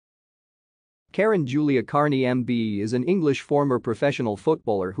Julia Carney MBE is an English former professional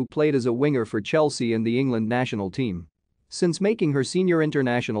footballer who played as a winger for Chelsea and the England national team. Since making her senior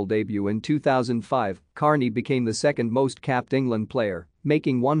international debut in 2005, Carney became the second most capped England player,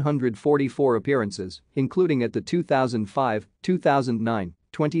 making 144 appearances, including at the 2005, 2009,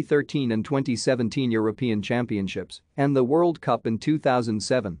 2013 and 2017 European Championships and the World Cup in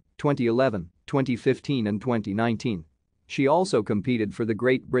 2007, 2011, 2015 and 2019. She also competed for the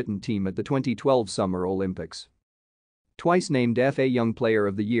Great Britain team at the 2012 Summer Olympics. Twice named FA Young Player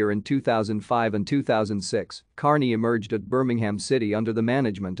of the Year in 2005 and 2006, Carney emerged at Birmingham City under the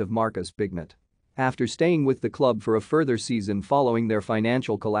management of Marcus Bignot. After staying with the club for a further season following their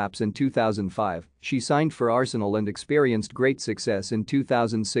financial collapse in 2005, she signed for Arsenal and experienced great success in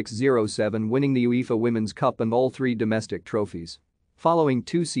 2006-07, winning the UEFA Women's Cup and all three domestic trophies. Following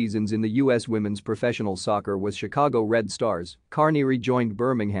 2 seasons in the U.S. women's professional soccer with Chicago Red Stars, Carney rejoined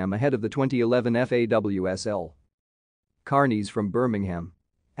Birmingham ahead of the 2011 FAWSL. Carney's from Birmingham.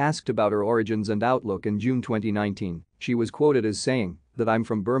 Asked about her origins and outlook in June 2019, she was quoted as saying that I'm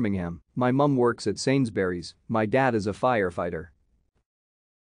from Birmingham, my mum works at Sainsbury's, my dad is a firefighter.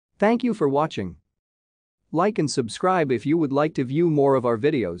 Thank you for watching. Like and subscribe if you would like to view more of our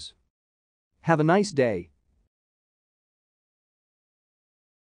videos. Have a nice day.